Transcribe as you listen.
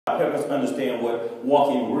Help us understand what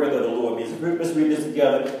walking worthy of the Lord means. Let's read this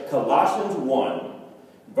together. Colossians 1,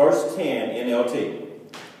 verse 10, NLT.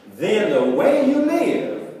 Then the way you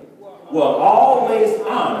live will always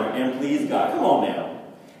honor and please God. Come on now.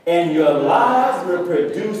 And your lives will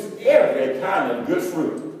produce every kind of good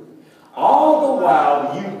fruit. All the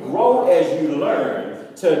while you grow as you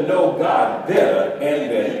learn to know God better and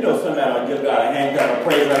better. You know, somebody ought to give God a hand clap of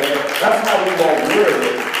praise right there. That's how we walk worthy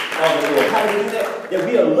of the Lord. How do we do that? That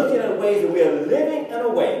we are looking at ways that we are living in a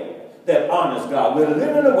way that honors God. We're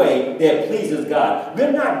living in a way that pleases God.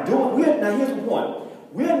 Now here's the point.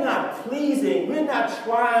 We're not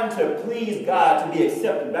trying to please God to be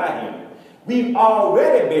accepted by Him. We've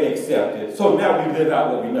already been accepted, so now we live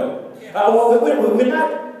out what we know.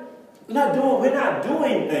 We're not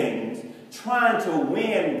doing things trying to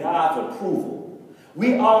win God's approval.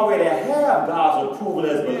 We already have God's approval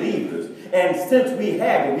as believers. And since we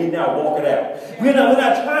have it, we now walk it out. We're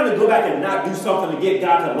not trying to go back and not do something to get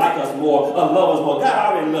God to like us more or love us more.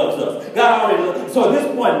 God already loves us. So at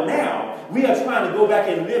this point now, we are trying to go back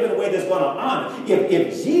and live in a way that's going to honor.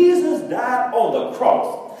 If Jesus died on the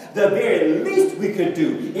cross, the very least we could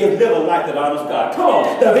do is live a life that honors God. Come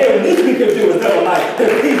on. The very least we could do is live a life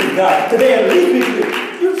that pleases God. The very least we could do.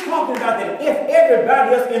 You're talking about that if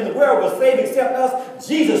everybody else in the world was saved except us,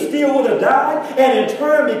 Jesus still would have died. And in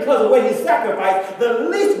turn, because of what He sacrificed, the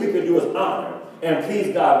least we could do is honor and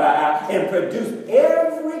please God and produce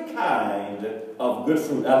every kind of good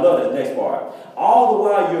fruit. I love this next part. All the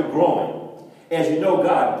while you're growing as you know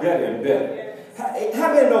God better and better.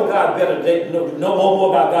 How many know God better today? Know more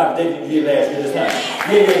about God today than you did last year this time?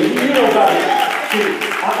 Yeah, you know God.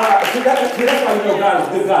 See, that's why you know God is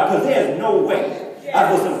a good God, because there's no way.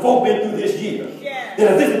 I've some folk been through this year.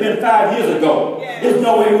 That if this had been 5 years ago, there's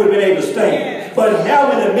no way we would have been able to stand. But now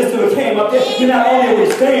in the midst of it came up there, we not only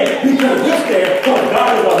will stand, we can withstand, because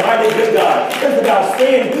God is a mighty good God. It's about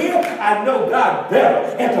staying here. I know God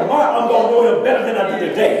better. And tomorrow I'm going to know Him better than I do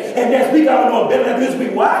today. And next week I'm going to know Him better than I do this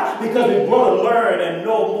week. Why? Because we grow to learn and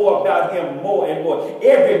know more about Him more and more.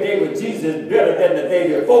 Every day with Jesus is better than the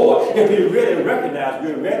day before. If we really recognize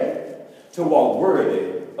we're ready to walk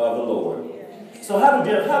worthy of the Lord. So how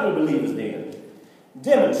do believers then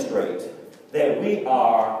demonstrate that we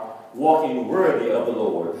are walking worthy of the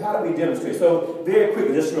Lord? How do we demonstrate? So very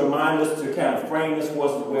quickly, just to remind us to kind of frame this for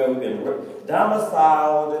us as well, we've been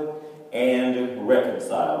domiciled and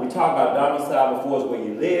reconciled. We talked about domicile before is where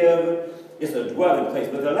you live. It's a dwelling place.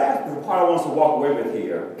 But the last part I want us to walk away with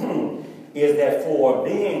here is that for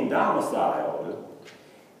being domiciled,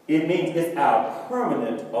 it means it's our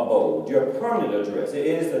permanent abode, your permanent address.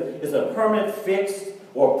 It's a permanent, fixed,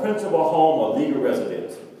 or principal home or legal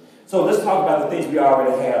residence. So let's talk about the things we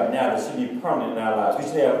already have now that should be permanent in our lives.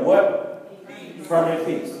 We should have what? Peace. Permanent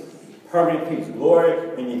peace. Permanent peace.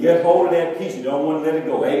 Lord, when you get hold of that peace, you don't want to let it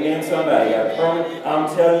go. Amen, somebody.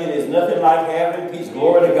 I'm telling you, there's nothing like having peace.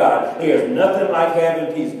 Glory to God. There's nothing like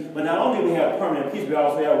having peace. But not only do we have permanent peace, we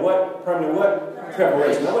also have what? Permanent what?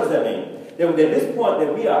 Preparation. Now, what does that mean? That at this point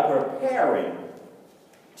that we are preparing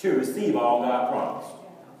to receive all God promised.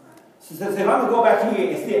 So if I'm going to go back here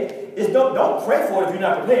and say, don't pray for it if you're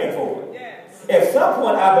not preparing for it. Yes. At some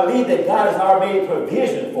point, I believe that God has already made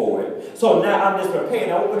provision for it. So now I'm just preparing.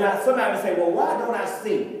 Now, somebody may say, well, why don't I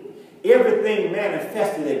see everything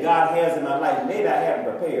manifested that God has in my life? Maybe I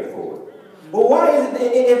haven't prepared for it. But why is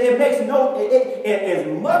it makes as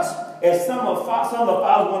much as some of the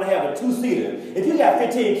fathers want to have a two-seater. If you got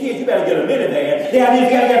 15 kids, you better get a minivan. Yeah, you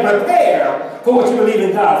got to get prepared for what you believe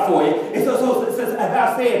in God for you. And so as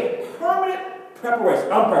I said, permanent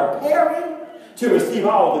preparation. I'm preparing to receive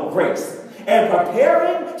all the grace, and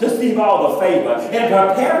preparing to receive all the favor, and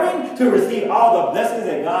preparing to receive all the blessings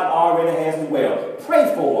that God already has as well.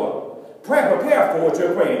 Prepare for what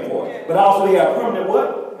you're praying for. But also we have permanent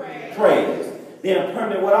what? Praise. Then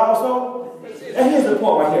permanent what also? And here's the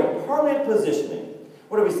point right here. Permanent positioning.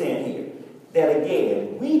 What are we saying here? That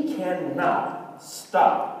again, we cannot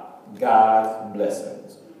stop God's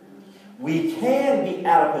blessings. We can be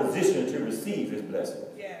out of position to receive His blessings.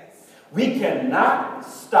 Yes. We cannot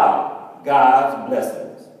stop God's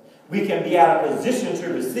blessings. We can be out of position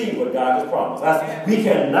to receive what God has promised. Yes. We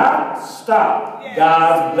cannot stop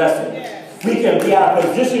God's blessings. Yes. We can be out of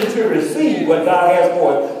position to receive what God has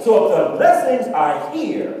for us. So if the blessings are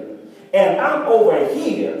here, and I'm over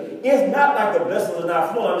here, it's not like the blessings are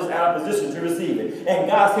not flowing. I'm just out of position to receive it.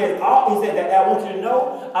 And God said, He said that I want you to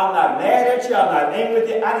know I'm not mad at you. I'm not angry with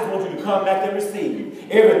you. I just want you to come back and receive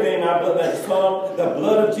everything my blood has come. The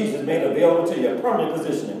blood of Jesus made available to you. Permanent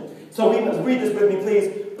positioning. So we must read this with me,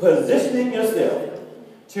 please. Positioning yourself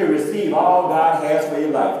to receive all God has for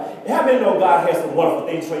your life. How many know God has some wonderful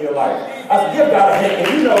things for your life? I said, give God a hand,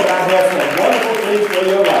 and you know God has some wonderful things for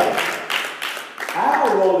your life.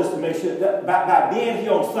 Our role is to make sure that by being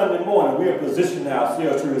here on Sunday morning, we are positioning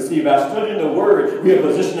ourselves to receive. By studying the Word, we are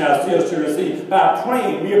positioning ourselves to receive. By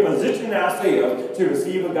praying, we are positioning ourselves to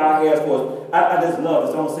receive what God has for us. I just love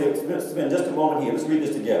this. I'm going to spend just a moment here. Let's read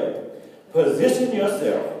this together. Position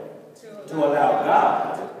yourself to allow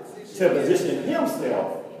God to position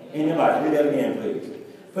Himself in your life. Read that again, please.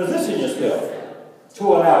 Position yourself to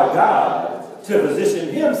allow God to position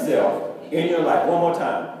Himself in your life. One more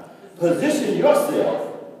time. Position yourself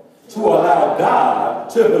to allow God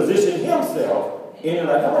to position Himself in your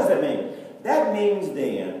life. Now, what does that mean? That means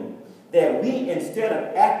then that we, instead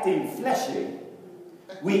of acting fleshly,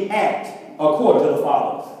 we act according to the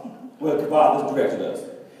Father's, what the Father's directed us.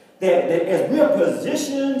 That as we are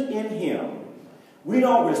positioned in Him, we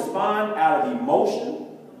don't respond out of emotion.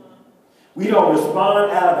 We don't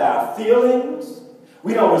respond out of our feelings.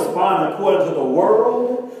 We don't respond according to the world.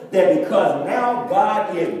 That because now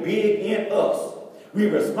God is big in us, we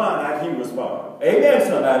respond like He responds. Amen,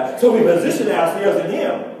 somebody. So we position ourselves in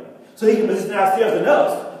Him, so He can position ourselves in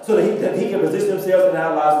us, so that He can position Himself in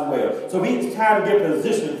our lives as well. So it's time to get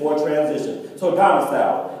positioned for a transition. So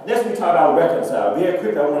domicile. Next we talk about reconcile. Very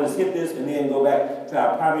quick, I want to skip this and then go back to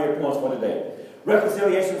our primary points for today.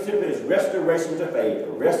 Reconciliation simply is restoration to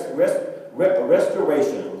favor. Restoration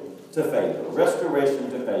to favor. Restoration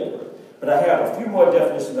to favor. But I have a few more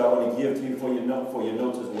definitions I want to give to you for your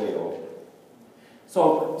notes as well.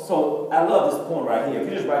 So I love this point right here. If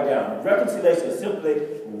you just write down, reconciliation is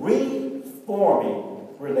simply reforming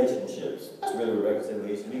relationships. That's really what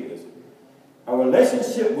reconciliation is. A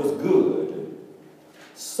relationship was good.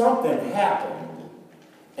 Something happened.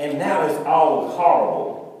 And now it's all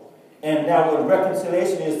horrible. And now what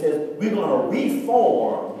reconciliation is, says we're going to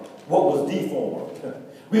reform what was deformed.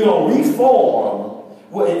 We're going to reform.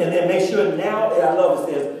 And then make sure now, and I love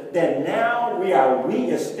it, says that now we are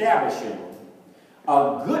reestablishing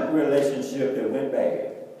a good relationship that went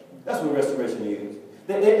bad. That's what restoration is.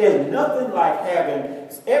 There's nothing like having,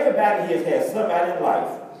 everybody here has had somebody in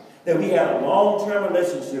life that we had a long-term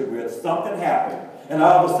relationship with, something happened, and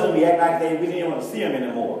all of a sudden we act like we didn't want to see them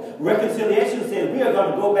anymore. Reconciliation says we are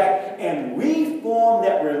going to go back and reform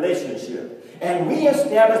that relationship. And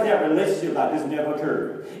reestablish that relationship like this never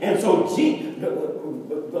occurred. And so,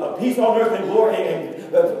 peace on earth and glory, and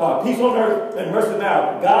peace on earth and mercy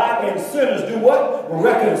now. God and sinners do what?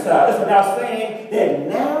 Reconcile. That's now saying that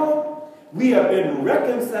now we have been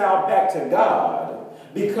reconciled back to God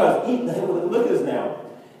because, look at this now.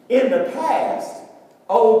 In the past,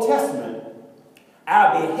 Old Testament,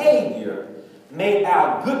 our behavior made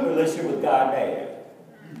our good relationship with God bad.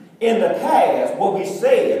 In the past, what we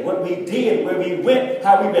said, what we did, where we went,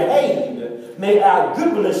 how we behaved, made our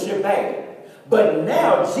good relationship bad. But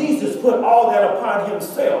now Jesus put all that upon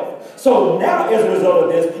Himself. So now as a result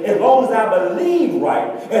of this, as long as I believe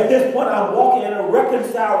right, at this point I'm walking in a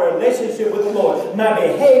reconciled relationship with the Lord. My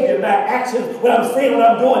behavior, my actions, what I'm saying,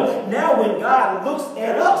 what I'm doing. Now when God looks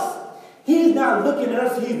at us, He's not looking at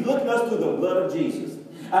us, He's looking at us through the blood of Jesus.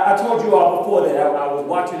 I told you all before that I was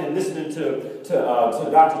watching and listening to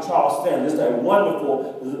Dr. Charles Stanley. This is a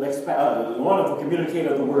wonderful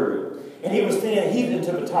communicator of the Word. And he was saying he's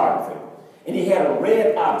into photography. And he had a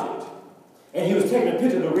red object. And he was taking a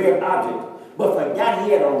picture of the red object, but forgot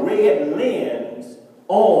he had a red lens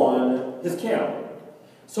on his camera.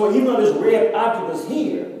 So even though this red object was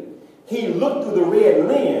here, he looked through the red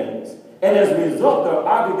lens, and as a result, the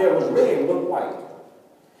object that was red looked white.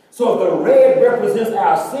 So if the red represents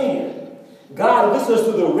our sin, God looks us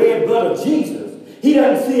through the red blood of Jesus. He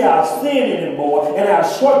doesn't see our sin anymore, and our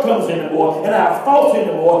shortcomings anymore, and our faults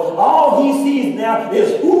anymore. All He sees now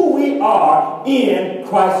is who we are in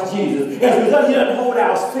Christ Jesus. As a result, He doesn't hold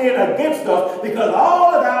our sin against us, because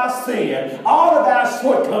all of our sin, all of our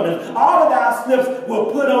shortcomings, all of our slips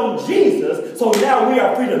were put on Jesus. So now we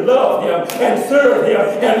are free to love Him and serve Him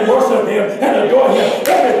and worship Him and adore Him.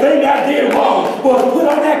 Everything I did wrong was put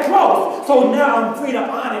on that cross. So now I'm free to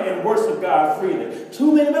honor and worship God freely.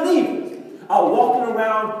 Too many believers are walking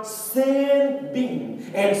around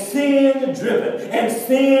sin-beaten and sin-driven and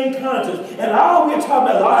sin-conscious. And all we're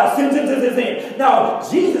talking about is sin. Now,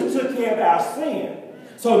 Jesus took care of our sin.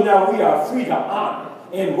 So now we are free to honor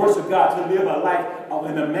and worship God, to live a life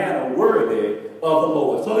in a manner worthy of the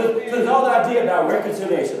Lord. So there's all the idea about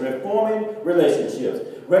reconciliation, reforming relationships.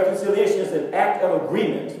 Reconciliation is an act of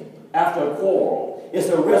agreement after a quarrel. It's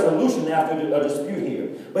a resolution after a dispute here.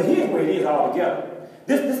 But here's where it is altogether.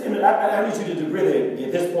 I need you to really,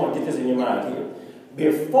 at this point, get this in your mind here.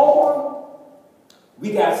 Before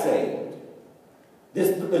We got saved.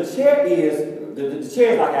 The chair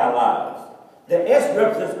is like our lives. The S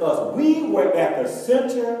represents us. We were at the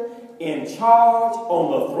center, in charge,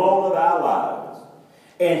 on the throne of our lives.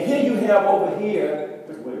 And here you have over here,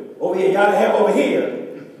 y'all have over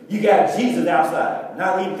here, you got Jesus outside.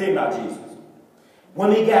 Not even thinking about Jesus. When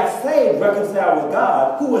we got saved, reconciled with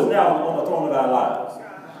God, who is now on the throne of our lives?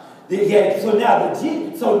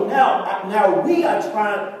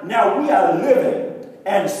 Now we are living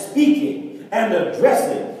and speaking and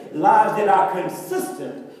addressing lives that are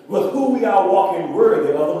consistent with who we are, walking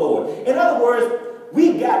worthy of the Lord. In other words,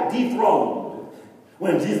 we got dethroned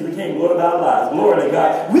when Jesus became Lord of our lives. Glory to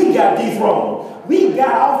God. We got dethroned. We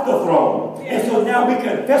got off the throne. And so now we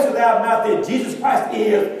confess with our mouth that Jesus Christ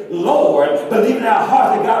is Lord, believe in our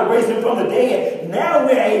heart that God raised him from the dead. Now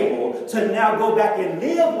we're able to now go back and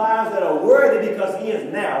live lives that are worthy because he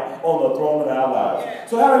is now on the throne of our lives.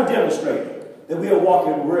 So how do we demonstrate that we are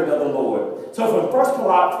walking worthy of the Lord? So from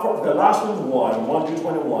Colossians 1 through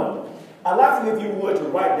 21, I'd like for you, if you would, to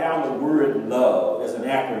write down the word love as an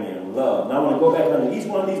acronym, love. Now I want to go back under each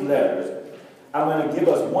one of these letters. I'm going to give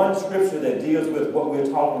us one scripture that deals with what we're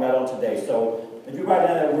talking about on today. So if you write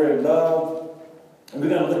down that word love, and we're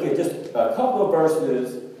going to look at just a couple of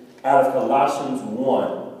verses out of Colossians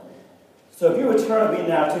 1. So if you would turn with me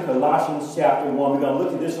now to Colossians chapter 1, we're going to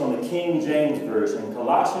look at this from the King James Version.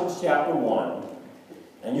 Colossians chapter 1.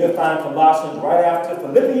 And you'll find Colossians right after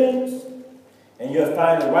Philippians. And you'll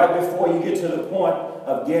find it right before you get to the point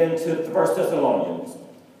of getting to 1 Thessalonians.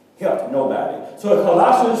 Help nobody. So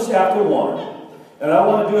Colossians chapter 1. And I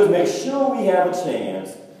want to do is make sure we have a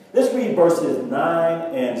chance. Let's read verses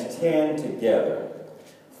 9 and 10 together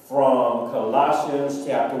from Colossians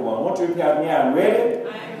chapter 1. I want you to repeat after me. I'm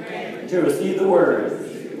ready to receive the word.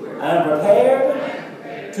 I'm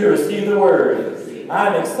prepared to receive the word.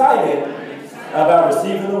 I'm excited about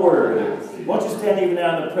receiving the word. Won't you stand even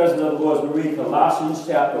now in the presence of the Lord as we read Colossians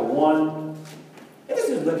chapter 1. And let's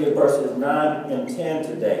just look at verses 9 and 10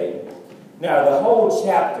 today. Now, the whole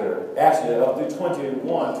chapter, actually up through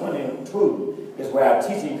 22, is where our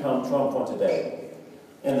teaching comes from today.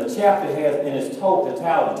 And the chapter has, in its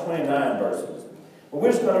totality, 29 verses. But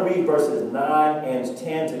we're just going to read verses 9 and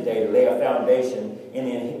 10 today to lay a foundation and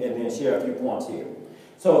then share a few points here.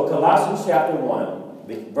 So, Colossians chapter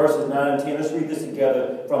 1, verses 9 and 10. Let's read this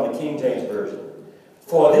together from the King James Version.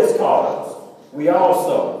 For this cause, we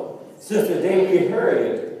also, since the day we heard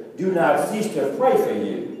it, do not cease to pray for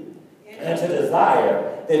you, and to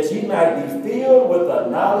desire that ye might be filled with the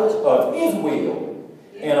knowledge of his will,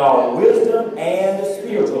 in all wisdom and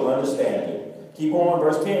spiritual understanding. Keep on,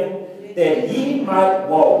 verse 10. That ye might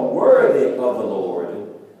walk worthy of the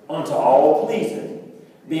Lord, unto all pleasing,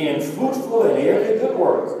 being fruitful in every good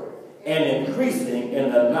work, and increasing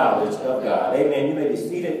in the knowledge of God. Amen. You may be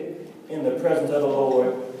seated in the presence of the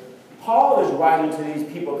Lord. Paul is writing to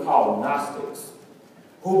these people called Gnostics,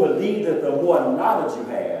 who believe that the more knowledge you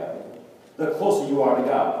have, the closer you are to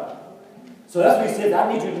God. So that's what he says.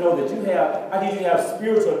 I need you to know that I need you to have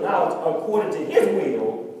spiritual knowledge according to his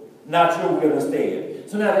will, not your will instead.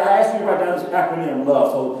 So now I ask you to write down this acronym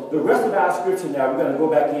love. So the rest of our scripture now, we're going to go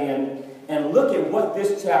back in and look at what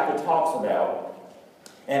this chapter talks about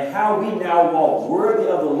and how we now walk worthy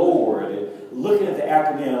of the Lord, looking at the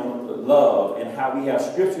acronym love and how we have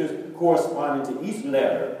scriptures corresponding to each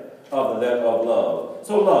letter of the letter of love.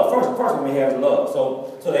 So love. First one we have is love.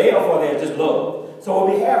 So the L for that is just love. So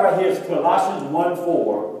what we have right here is Colossians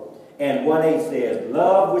 1:4 and 1:8 says,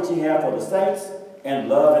 love which ye have for the saints and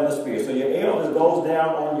love in the Spirit. So your L that goes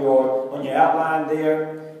down on your outline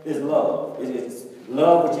there is love. It's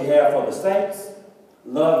love which you have for the saints,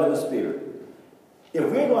 love in the Spirit. If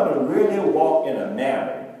we're going to really walk in a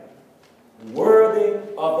manner worthy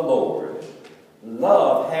of the Lord,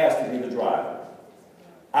 love has to be the driver.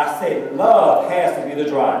 I say love has to be the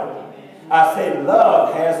driver. I say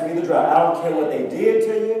love has to be the driver. I don't care what they did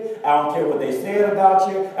to you. I don't care what they said about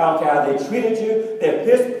you. I don't care how they treated you. At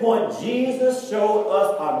this point, Jesus showed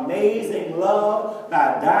us amazing love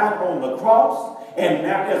by dying on the cross. And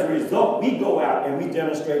now, as a result, we go out and we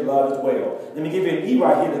demonstrate love as well. Let me give you an E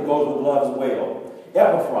right here that goes with love as well.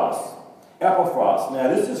 Epaphras. Epaphras. Now,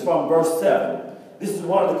 this is from verse 7. This is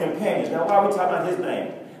one of the companions. Now, why are we talking about his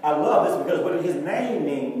name? I love this because what his name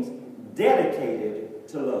means, dedicated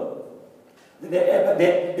to love. That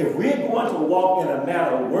if we're going to walk in a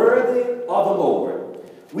manner worthy of the Lord,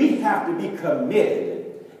 we have to be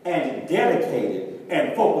committed and dedicated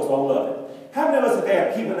and focused on loving. How many of us have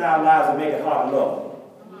had people in our lives that make it hard to love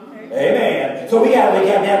them? Amen. So we got to be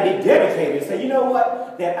dedicated and say, you know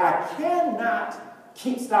what? That I cannot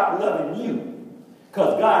stop loving you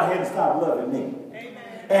because God hadn't stopped loving me. Amen.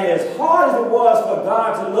 And as hard as it was for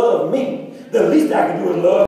God to love me, the least I can do is love